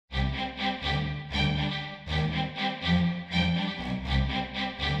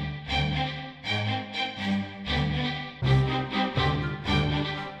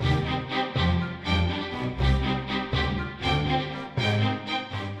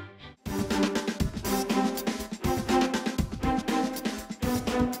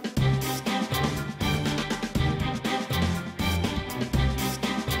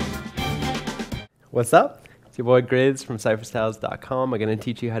What's up? It's your boy Grizz from CypherStyles.com. I'm going to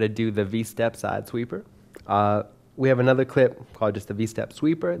teach you how to do the V-step side sweeper. We have another clip called just the V-step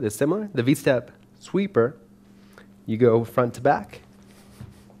sweeper that's similar. The V-step sweeper, you go front to back.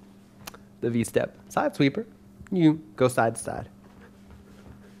 The V-step side sweeper, you go side to side.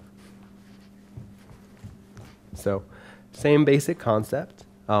 So, same basic concept.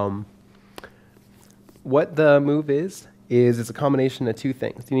 What the move is it's a combination of two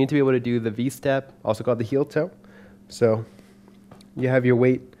things. You need to be able to do the V-step, also called the heel toe. So you have your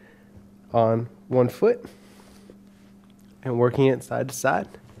weight on one foot and working it side to side,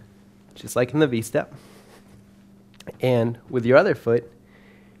 just like in the V-step. And with your other foot,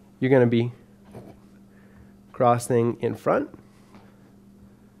 you're going to be crossing in front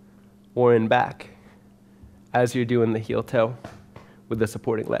or in back as you're doing the heel toe with the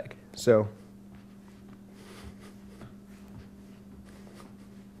supporting leg. So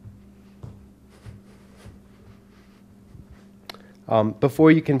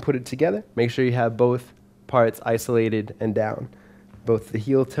before you can put it together, make sure you have both parts isolated and down. Both the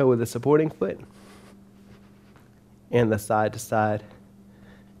heel toe with the supporting foot and the side to side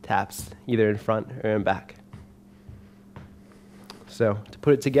taps, either in front or in back. So to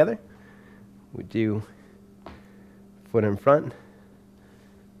put it together, we do foot in front,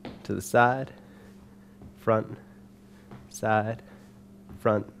 to the side, front, side,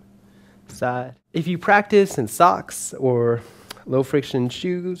 front, side. If you practice in socks or low friction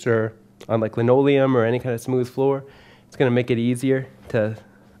shoes or on like linoleum or any kind of smooth floor, it's going to make it easier to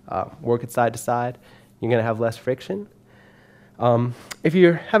work it side to side. You're going to have less friction. If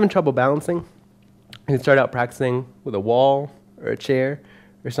you're having trouble balancing, you can start out practicing with a wall or a chair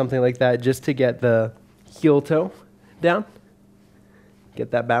or something like that just to get the heel toe down, get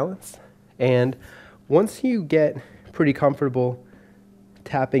that balance. And once you get pretty comfortable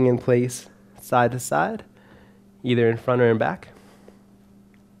tapping in place side to side, either in front or in back,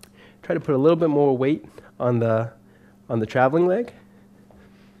 try to put a little bit more weight on the traveling leg.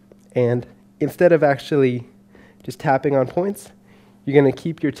 And instead of actually just tapping on points, you're going to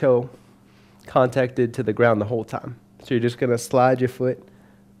keep your toe contacted to the ground the whole time. So you're just going to slide your foot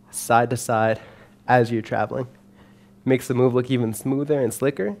side to side as you're traveling. Makes the move look even smoother and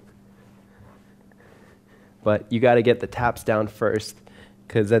slicker. But you got to get the taps down first,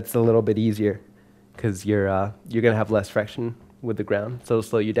 because that's a little bit easier, because you're going to have less friction with the ground, so it'll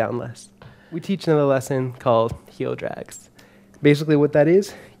slow you down less. We teach another lesson called heel drags. Basically what that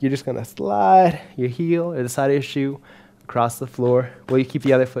is, you're just going to slide your heel or the side of your shoe across the floor while you keep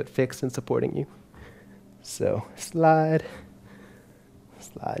the other foot fixed and supporting you. So slide,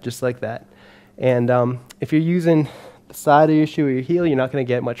 slide, just like that. And if you're using the side of your shoe or your heel, you're not going to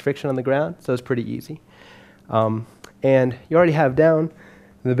get much friction on the ground, so it's pretty easy. And you already have down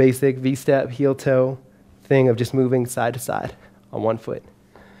the basic V-step, heel toe thing of just moving side to side on one foot.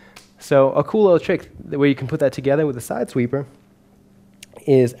 So a cool little trick where you can put that together with a side sweeper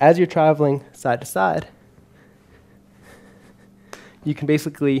is as you're traveling side to side, you can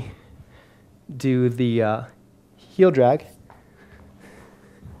basically do the heel drag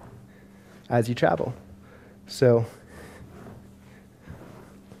as you travel. So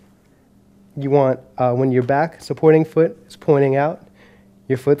you want, when your back supporting foot is pointing out,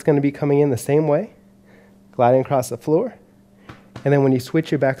 your foot's going to be coming in the same way, gliding across the floor. And then when you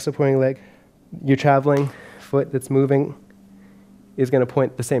switch your back supporting leg, your traveling foot that's moving is going to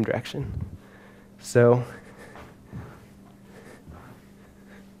point the same direction. So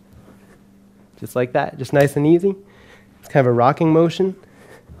just like that, just nice and easy. It's kind of a rocking motion.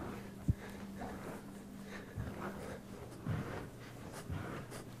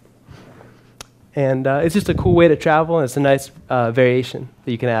 And it's just a cool way to travel, and it's a nice variation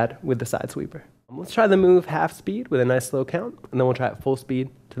that you can add with the side sweeper. Let's try the move half speed with a nice slow count, and then we'll try it full speed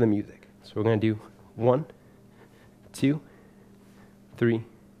to the music. So we're going to do 1, 2, 3,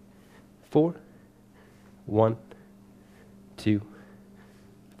 4. 1, 2,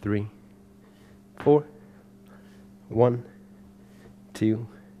 3, 4. 1, 2,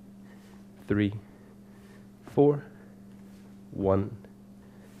 3, 4. 1,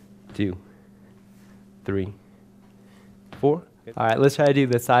 2, 3, 4. All right, let's try to do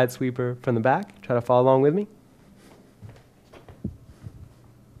the side sweeper from the back. Try to follow along with me.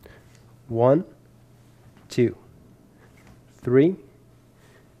 1, 2, 3,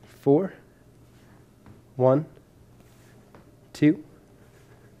 4. 1, 2,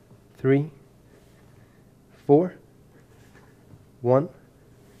 3, 4. 1,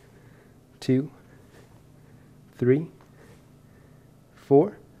 2, 3,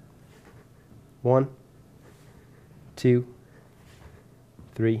 4. 1, 2,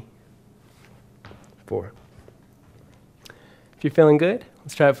 3, 4. If you're feeling good,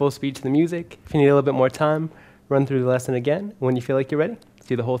 let's try it full speed to the music. If you need a little bit more time, run through the lesson again. When you feel like you're ready, let's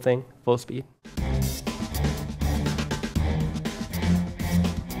do the whole thing full speed.